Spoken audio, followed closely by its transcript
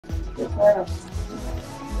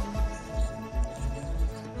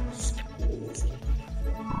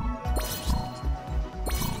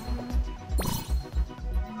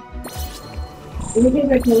Can you get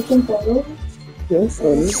like motion photos? Yes,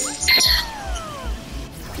 honey.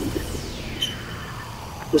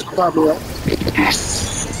 Just crop me up.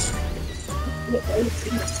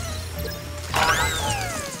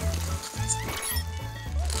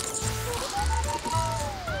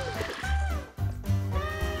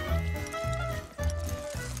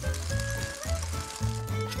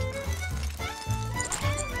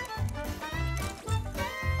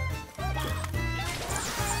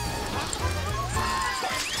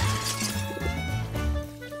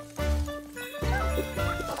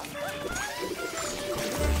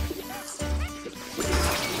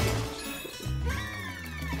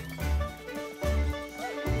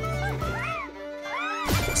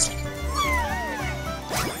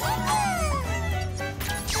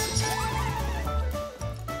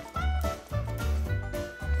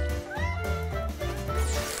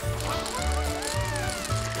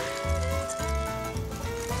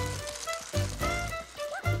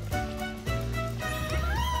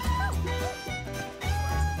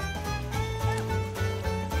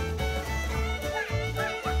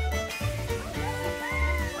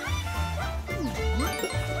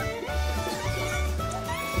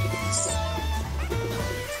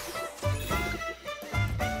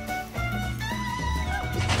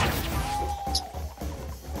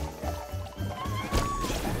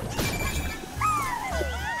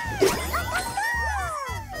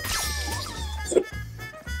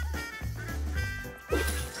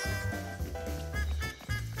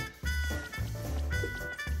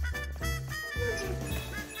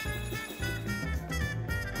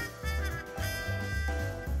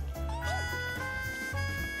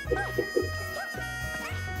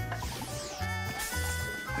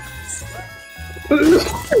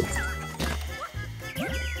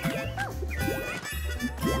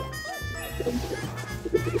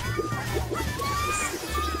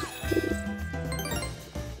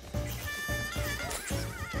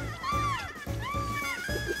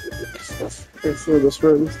 Let's see this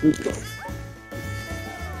room. Did you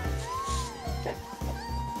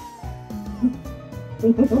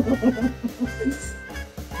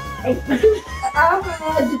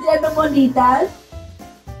have the bonitas?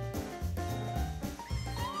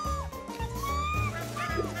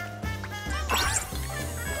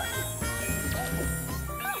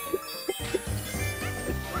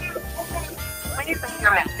 Please leave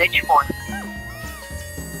your message for.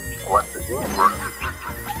 What's the number?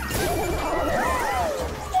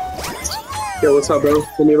 Yeah, what's up, bro?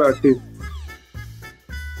 Tell me about you.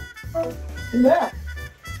 Yeah.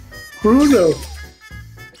 Bruno.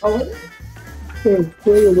 Oh, what is it? Yeah,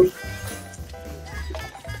 Bruno.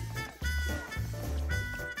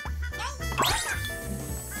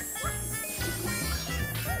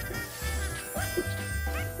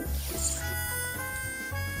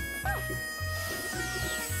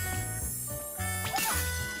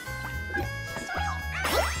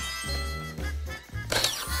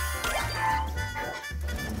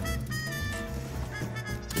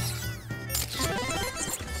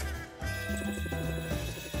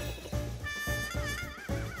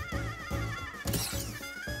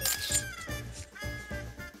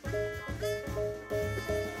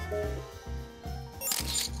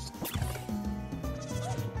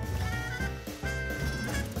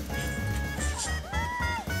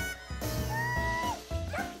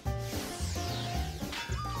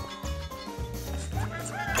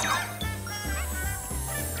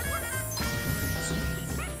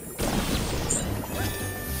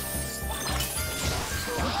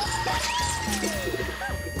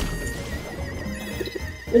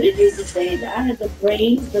 What did you just say? That I had the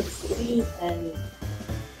brains, the booty, and...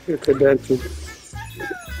 You're credentialed.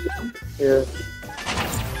 Yeah.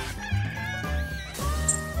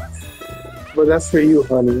 But that's for you,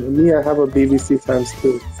 honey. And me, I have a BBC times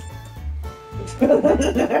 2.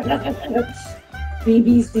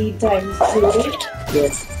 BBC times 2?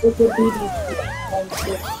 Yes. What's a BBC times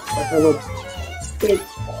 2? I have a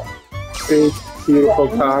big, beautiful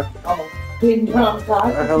cock. Oh, big brown cock?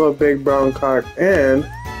 I have a big brown cock. And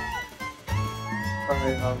I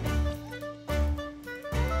have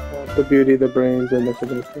the beauty, the brains, and the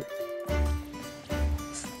credentials.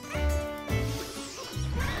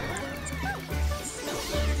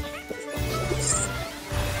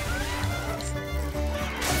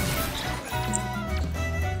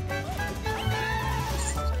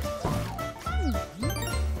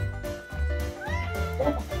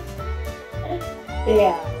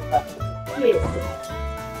 Yeah. Yes.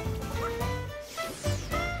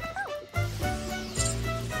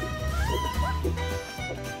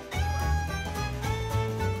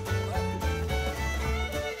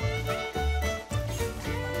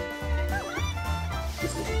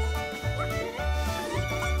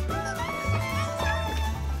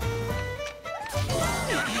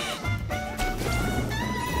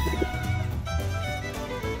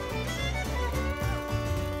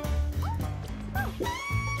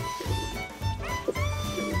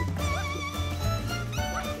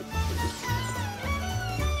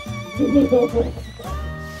 He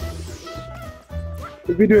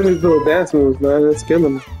be doing these little dance moves, man. That's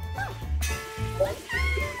killing me.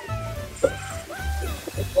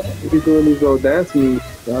 He be doing these little dance moves.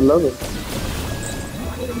 I love it.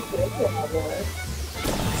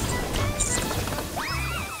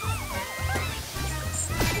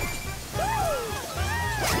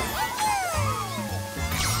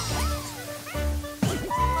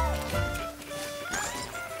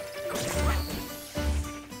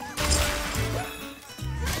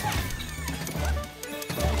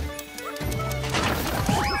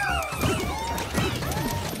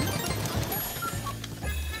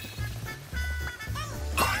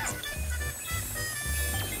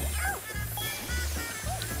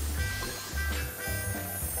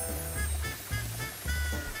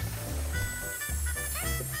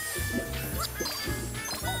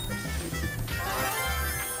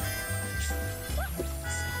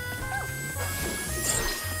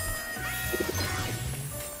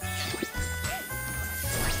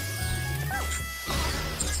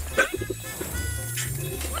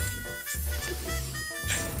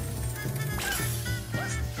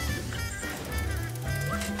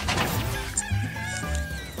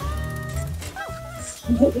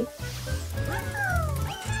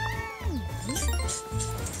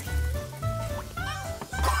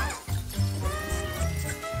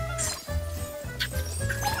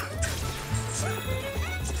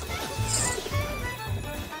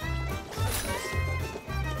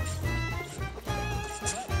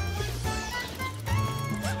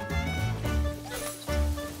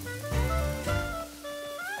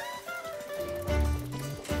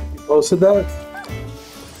 Posted that?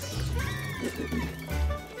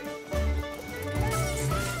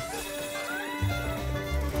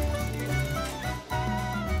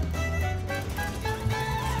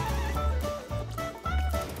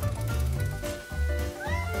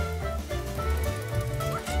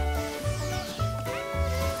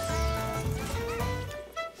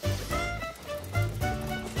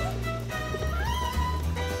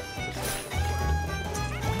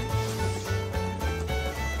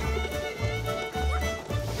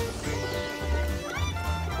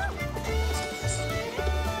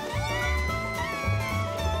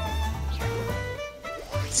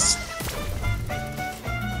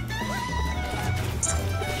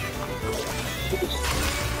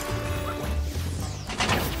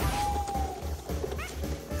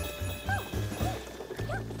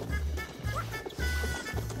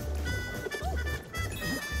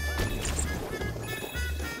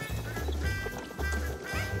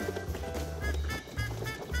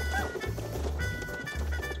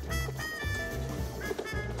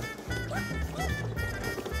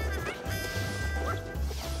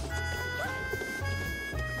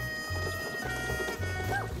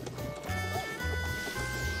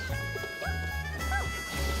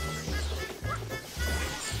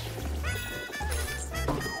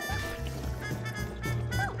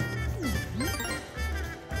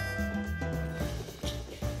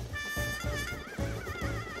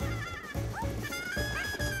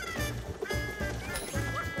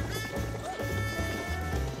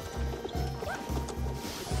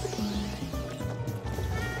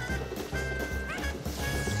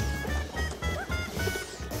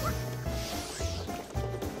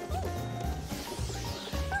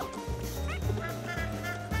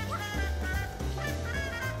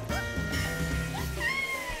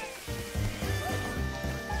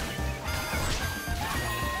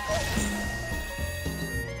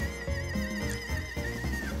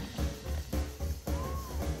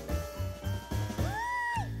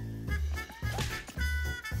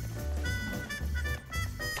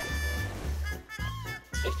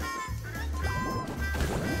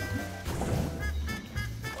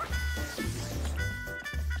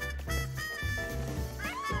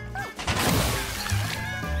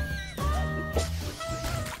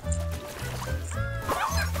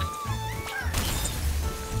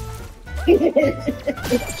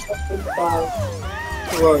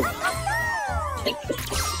 Right.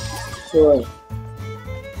 Right.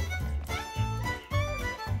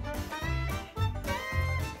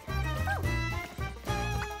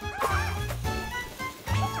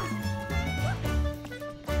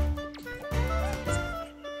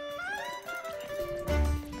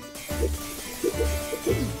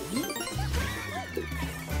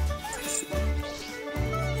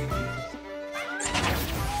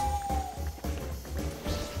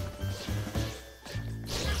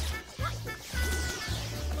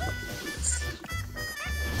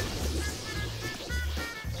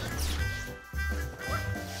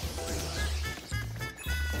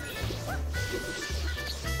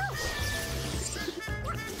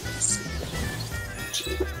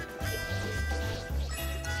 There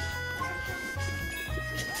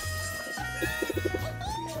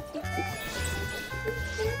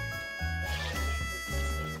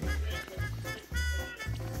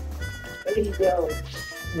you go.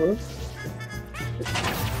 What?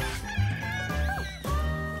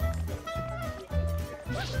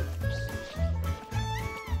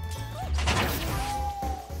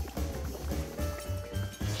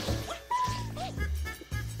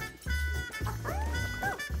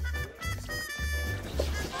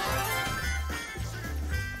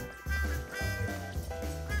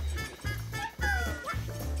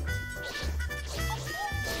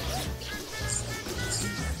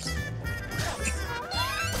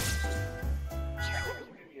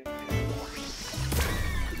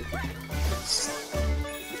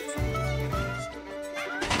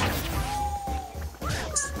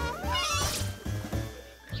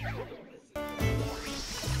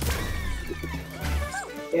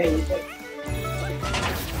 There you go.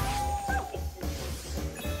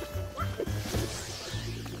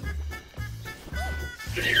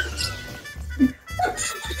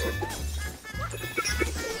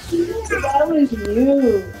 That was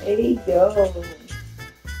you. There you go.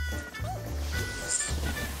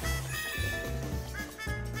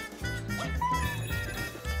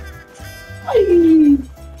 Ay.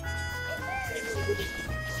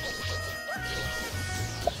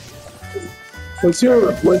 What's your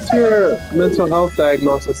mental health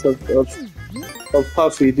diagnosis of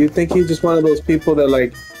Puffy? Do you think he's just one of those people that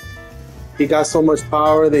like he got so much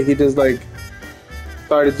power that he just like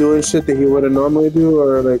started doing shit that he wouldn't normally do,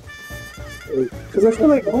 or like? Because I feel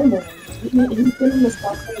like Normal. He's been in the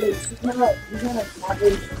spotlight. He's not an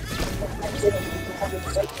average.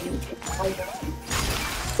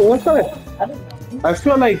 well, that's right. I don't know. I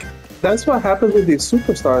feel like that's what happens with these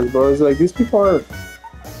superstars, bro. It's like these people are.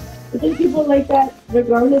 I think people like that,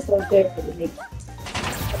 regardless of their like,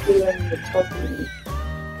 popular and fucking,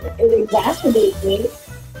 it exacerbates it,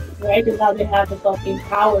 right? Because now they have the fucking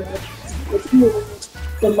power, the tools,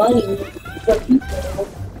 the money, the people,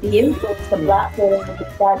 the influence, the platform,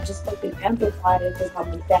 that just fucking amplifies with how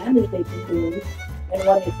much damage they can do and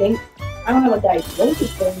what I think. I don't have a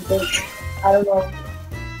diagnosis for him, but I don't know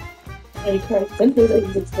any current symptoms that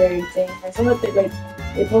he's experiencing. I saw that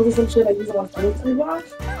they posted some shit like he's on suicide watch.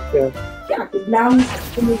 Yeah. Yeah, because now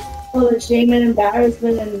he's full of shame and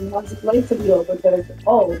embarrassment and wants his life to be over because,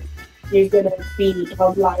 oh, you're gonna be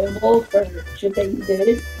held liable for shit that you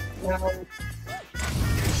did. Now,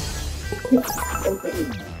 okay.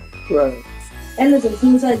 Right. And listen,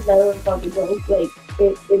 suicide's never a fucking joke. Like,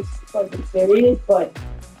 it's fucking serious, but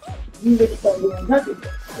you really don't even touch it.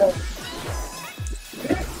 So,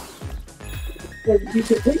 because you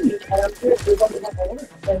continue, and I'm sure if you're going to have to work,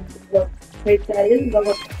 then what fate that is, I'm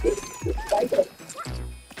it's like it.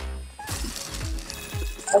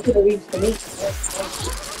 That's what it reads to me.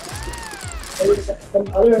 There's some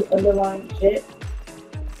other underlying shit.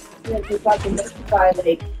 Like, you fucking justify,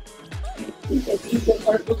 like, if you've been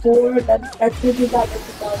hurt before, that should be that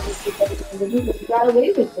you got away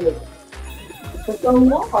with it for so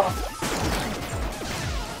long.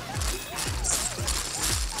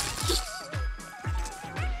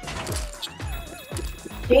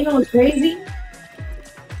 Dano's crazy.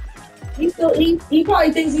 He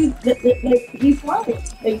probably thinks he's smart.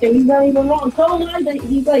 Like that he's not even wrong. So much that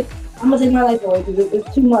he's like, I'm gonna take my life away because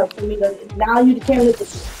it's too much for me. Like, now you can't live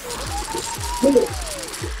with me. Look at it.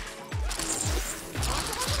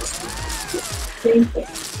 Same thing.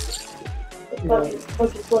 It's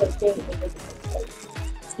fucking sort of same thing.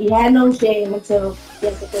 He had no shame until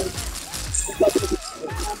yesterday.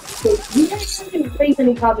 He hasn't faced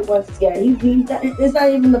any consequences yet. It's not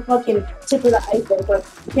even the fucking tip of the iceberg, but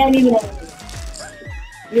he can't even have it.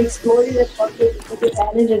 You exploited it, fucking took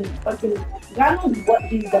advantage and fucking God knows what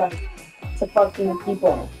he's done to fucking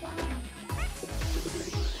people.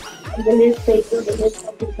 And then his paper, and his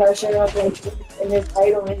fucking pressure of like and his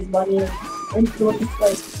title and his money and influence,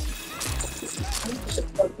 like it's just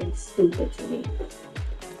fucking stupid to me.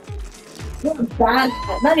 You're a bad,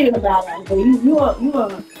 not even a bad actor. You are.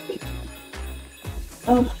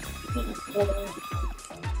 Oh,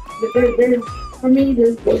 there's for me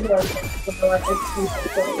there's no you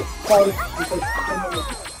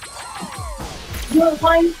don't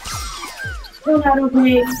find still not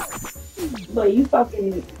okay, but you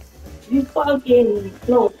fucking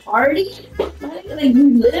throw a party, like you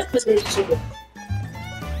live for this shit.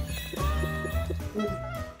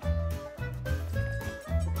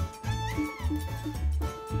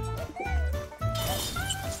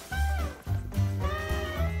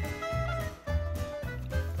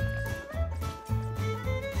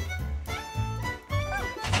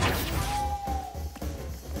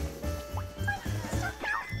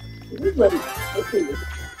 But let's see.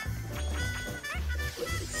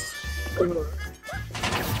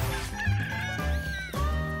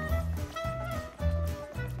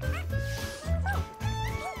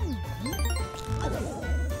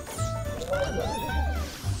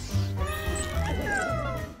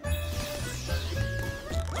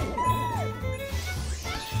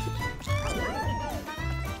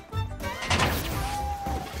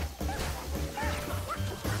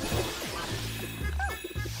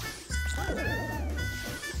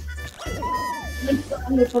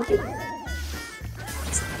 I'm gonna fucking.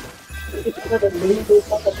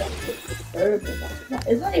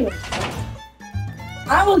 It's not even.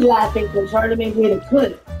 I was laughing because Charlamagne made a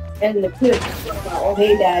clip, and the clip was about, oh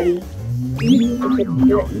hey daddy, you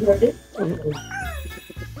heard it?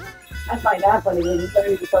 I find that funny when you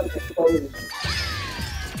started to fucking expose.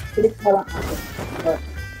 It's kind of awesome.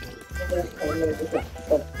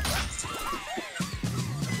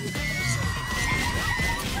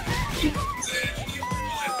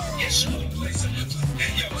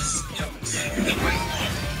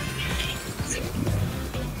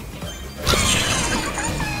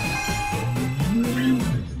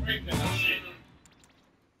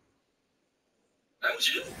 That was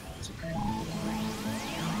you.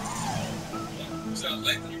 So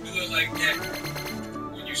like you do it like that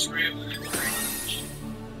when you scramble it.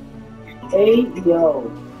 Hey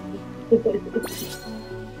yo.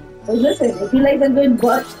 So listen, if you like a good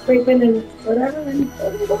butt scraping and whatever, then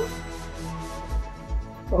there you go.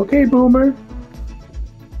 Okay, Boomer.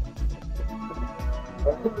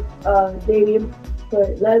 Stadium,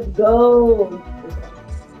 let's go.